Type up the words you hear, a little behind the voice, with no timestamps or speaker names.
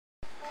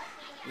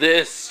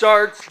This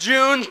starts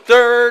June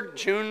 3rd.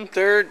 June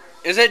 3rd.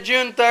 Is it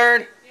June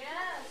 3rd?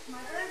 Yes, my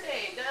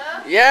birthday,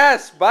 duh.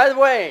 Yes, by the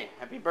way,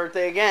 happy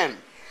birthday again.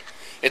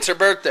 It's her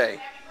birthday.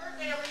 Happy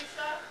birthday,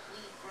 Alicia.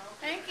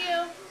 Thank you.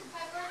 Happy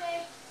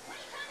birthday.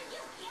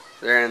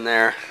 They're in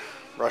there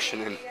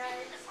rushing and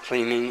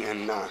cleaning,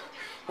 and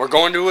we're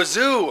going to a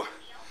zoo.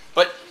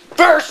 But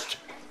first,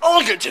 I'll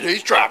look at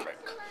today's traffic.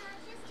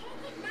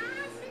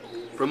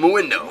 From a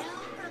window.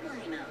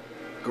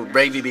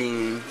 Gravy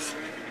beans.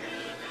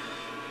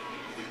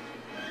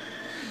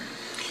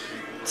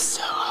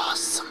 So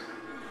awesome.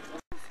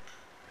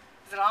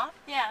 Is it off?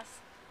 Yes.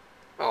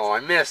 Oh, I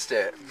missed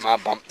it. Ma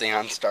bumped the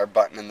OnStar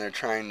button and they're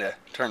trying to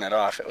turn it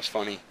off. It was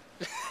funny.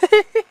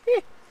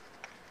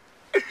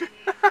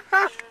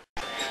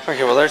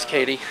 Okay, well there's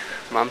Katie.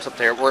 Mom's up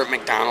there. We're at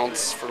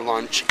McDonald's for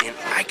lunch and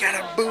I got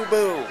a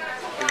boo-boo.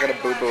 I got a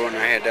boo-boo and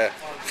I had to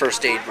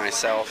first aid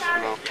myself,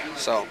 you know.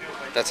 So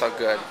that's all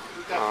good.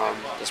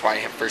 That's why I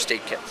have first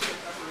aid kits.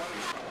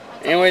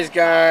 Anyways,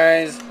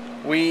 guys,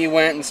 we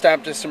went and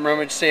stopped at some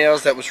rummage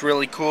sales. That was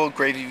really cool.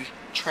 Gravy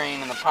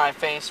train and the pie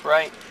face,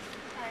 right?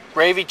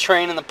 Gravy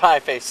train and the pie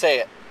face. Say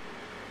it.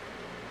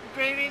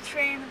 Gravy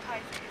train and pie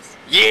face.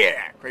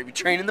 Yeah! Gravy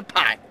train and the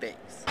pie face.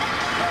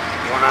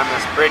 Going on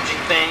this bridging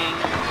thing.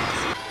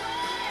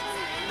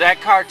 That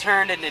car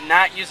turned and did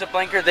not use a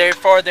blinker.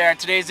 Therefore, there.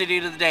 Today's the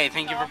idiot of the day.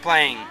 Thank you for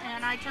playing.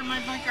 And I turned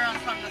my blinker on,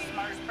 so I'm the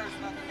smartest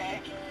person of the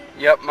day.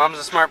 Yep, Mom's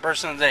a smart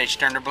person of the day. She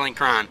turned her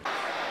blinker on.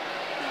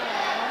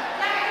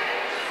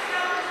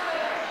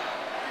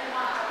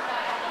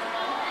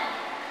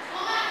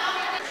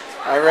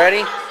 All right,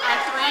 ready?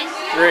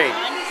 3,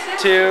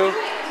 2,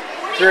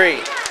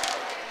 3.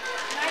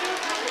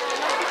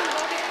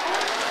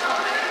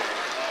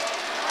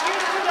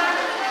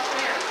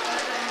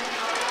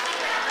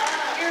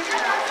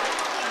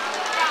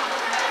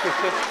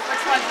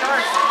 Which one's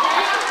yours?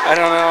 I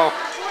don't know.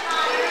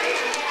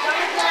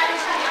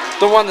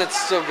 The one that's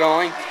still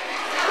going,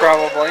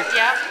 probably.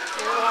 Yep.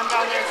 The one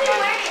down there is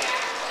mine.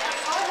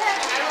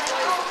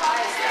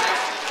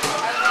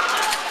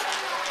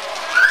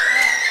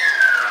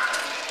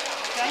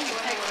 Dang, it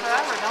takes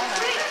forever, don't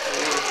it?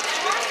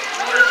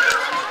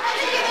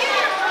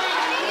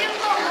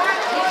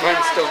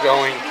 Mine's still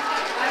going.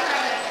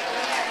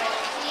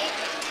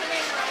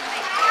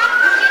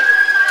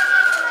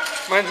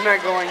 Mine's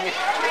not going.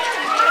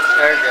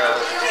 There it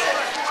goes.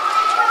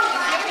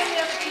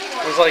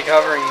 It was like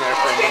hovering there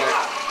for a minute.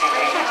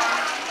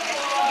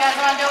 You guys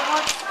want to do it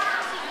once?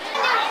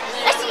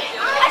 I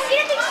see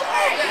a big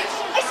shark!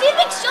 I see a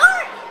big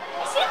shark!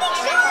 I see a big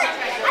shark!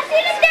 I see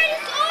the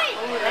standing sign!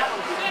 Ooh, that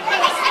one's good.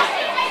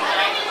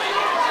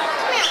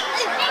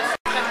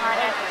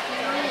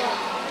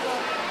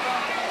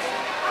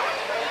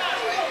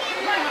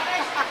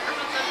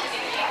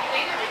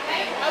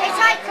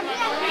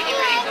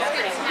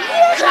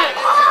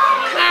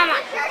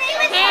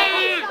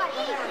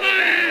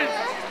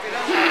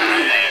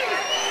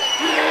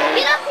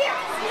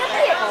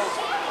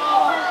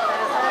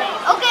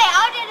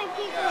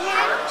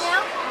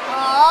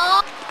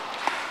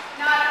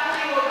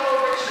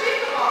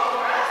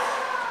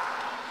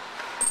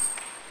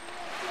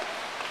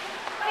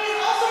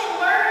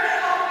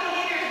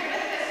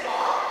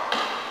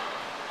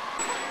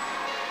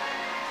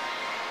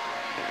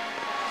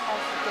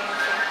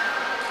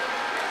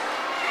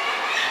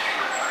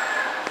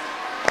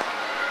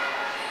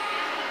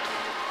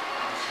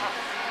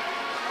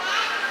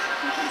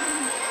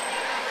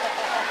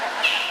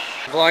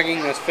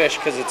 Vlogging this fish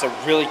because it's a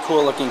really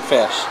cool looking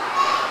fish.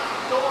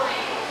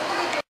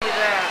 They're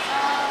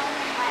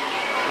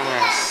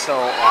so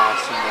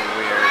awesomely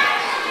weird.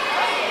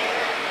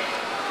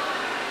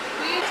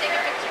 Will you take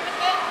a picture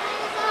with it?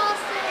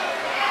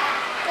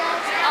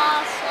 That's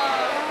awesome.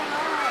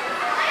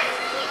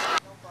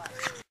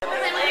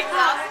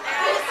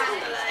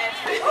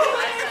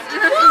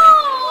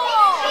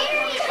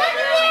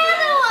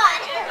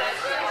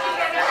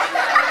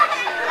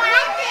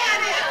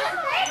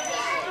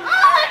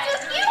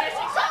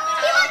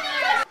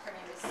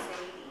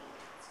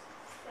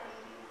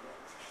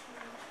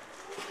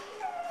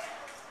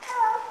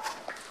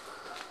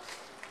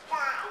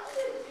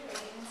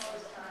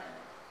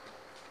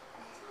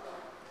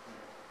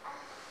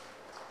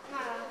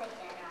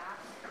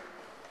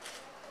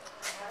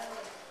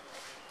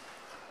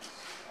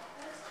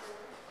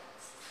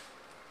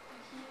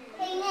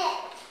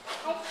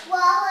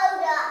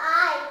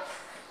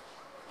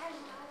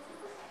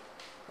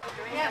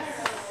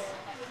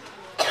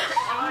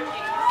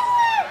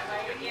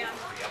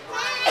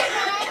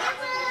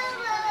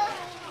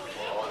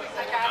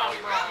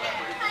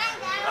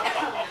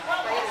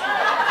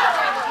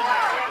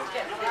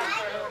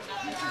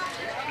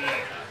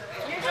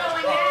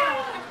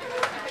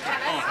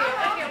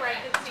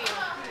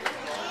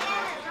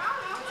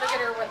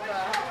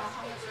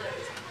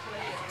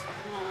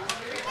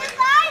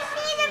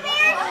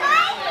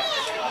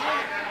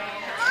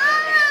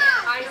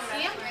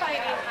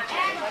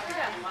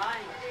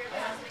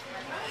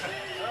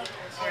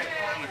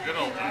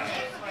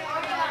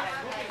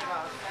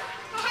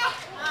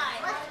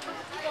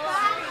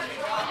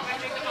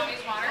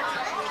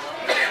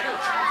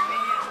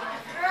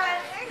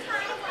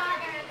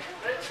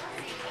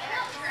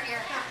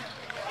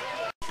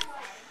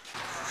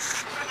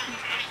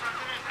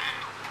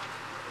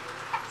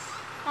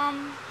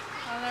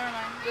 Oh, never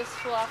mind. This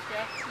flew off,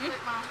 yeah.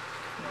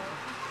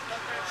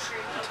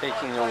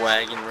 Taking a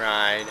wagon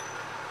ride.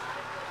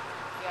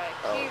 Yeah,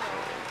 key ride.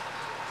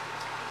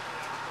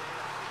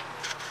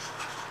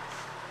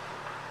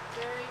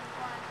 Very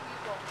important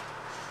people.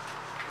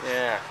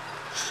 Yeah,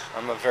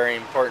 I'm a very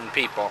important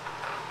people.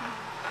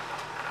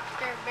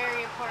 They're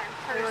very important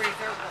person. They reserved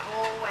the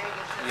whole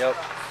wagon. Yep.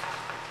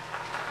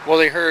 Well,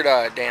 they heard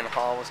Dan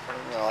Hall was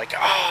coming. They're like,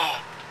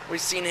 oh, we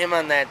seen him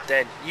on that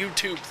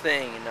YouTube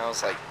thing. And I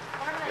was like,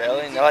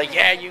 really? And they're like,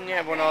 yeah, you can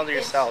have one all to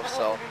yourself.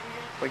 So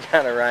we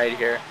got a ride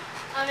here.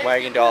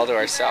 Wagon all to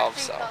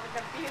ourselves. So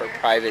for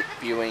private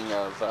viewing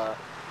of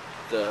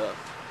the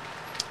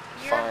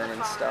farm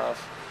and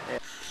stuff. Yeah.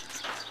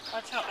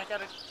 Watch out, I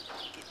gotta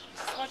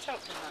watch out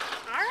for that.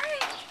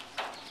 Alright.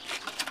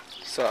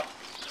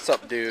 What's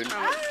up, dude?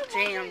 Oh, it's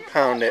jammed.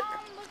 Pound it.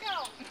 Look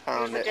out.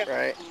 Pound it,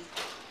 right?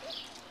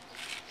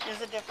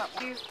 There's a different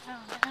one.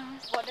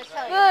 What to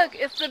tell you? Look,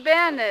 it's the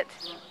bandit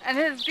and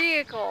his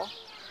vehicle.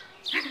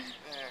 You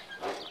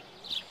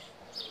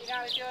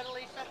gotta do it,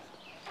 Alicia?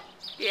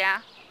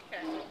 Yeah.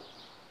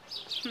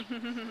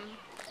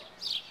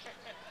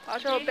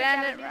 Watch out,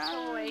 bandit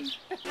run.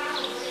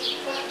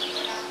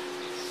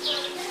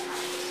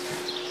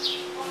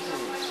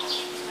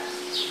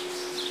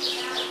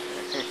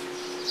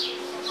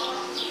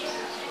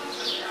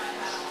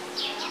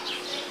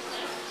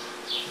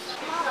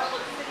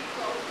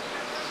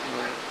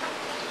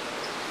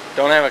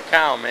 Don't have a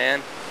cow,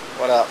 man.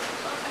 What up?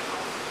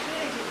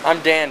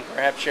 I'm Dan.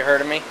 Perhaps you heard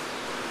of me?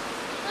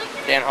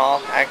 Dan Hall,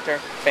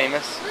 actor,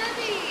 famous.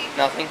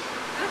 Nothing.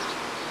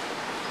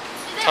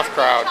 Tough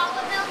crowd.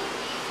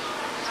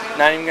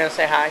 Not even gonna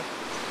say hi.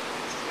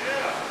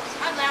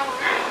 I'm now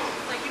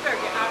like, you better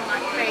get out of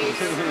my face.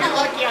 Not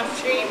lucky I'm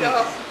chained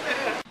up.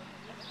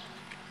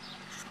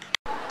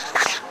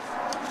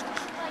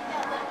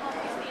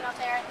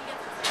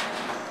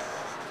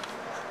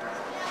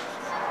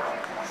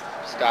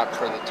 Stop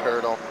for the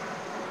turtle.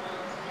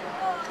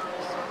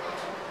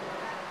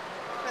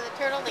 For the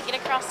turtle to get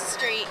across the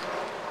street.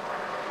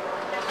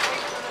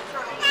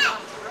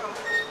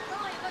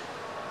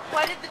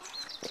 Why did the...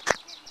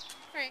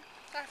 Right.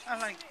 I'd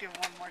like to do it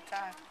one more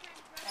time.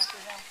 After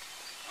that.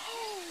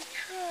 Oh,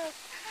 truck.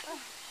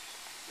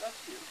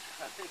 That's you.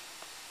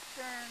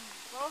 Turn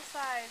both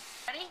sides.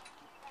 Ready?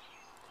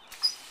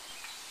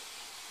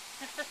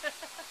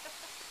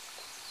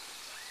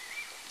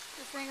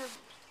 This thing is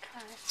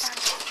kind of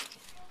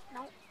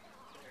Nope.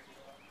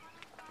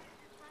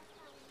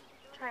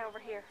 Try over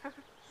here.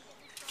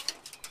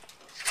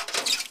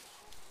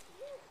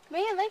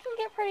 Man, they can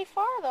get pretty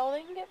far though.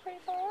 They can get pretty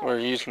far out. We're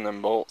using them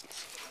bolts.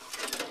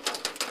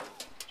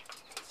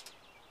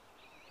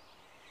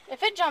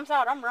 If it jumps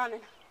out, I'm running.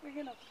 You're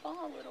gonna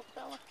fall, little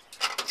fella.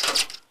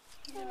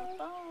 You're gonna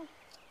fall.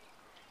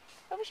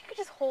 I wish you could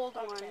just hold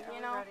one,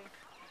 you know?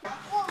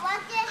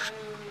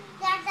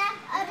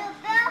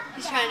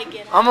 He's trying to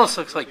get it. Almost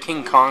looks like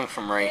King Kong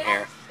from right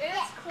here.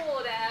 It's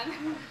cool, Dad.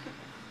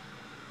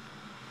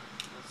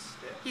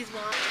 He's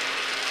one.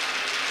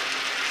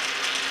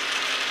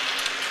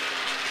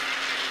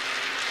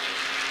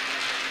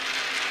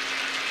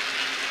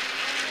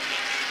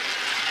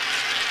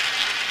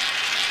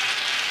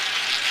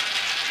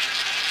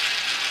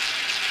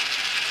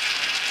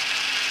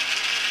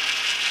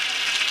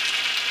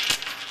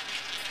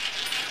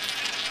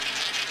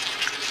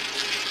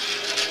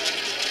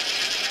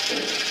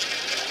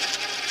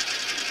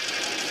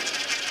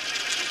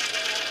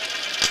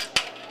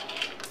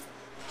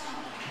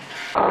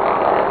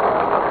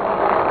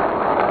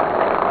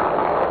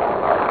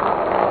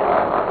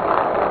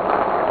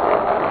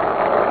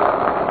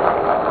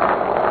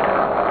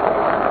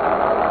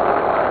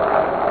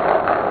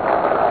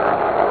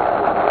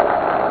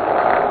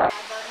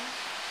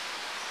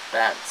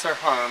 Bats are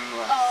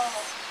harmless. Oh.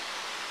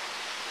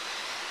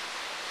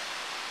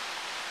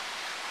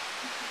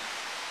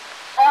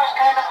 That was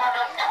kind of an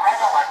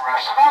adrenaline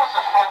rush. That was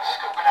a fun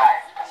scuba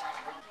dive.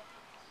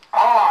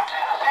 Oh, do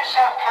the fish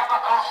have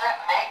chemicals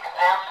that make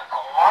them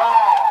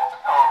glow?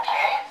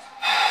 Okay.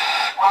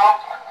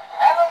 Well,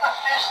 none of the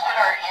fish that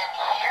are in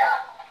here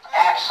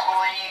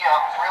actually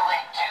really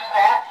do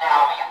that.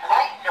 Now, you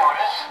might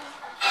notice.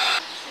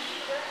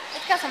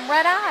 It's got some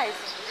red eyes.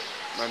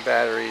 My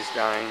battery's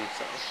dying,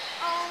 so. Oh.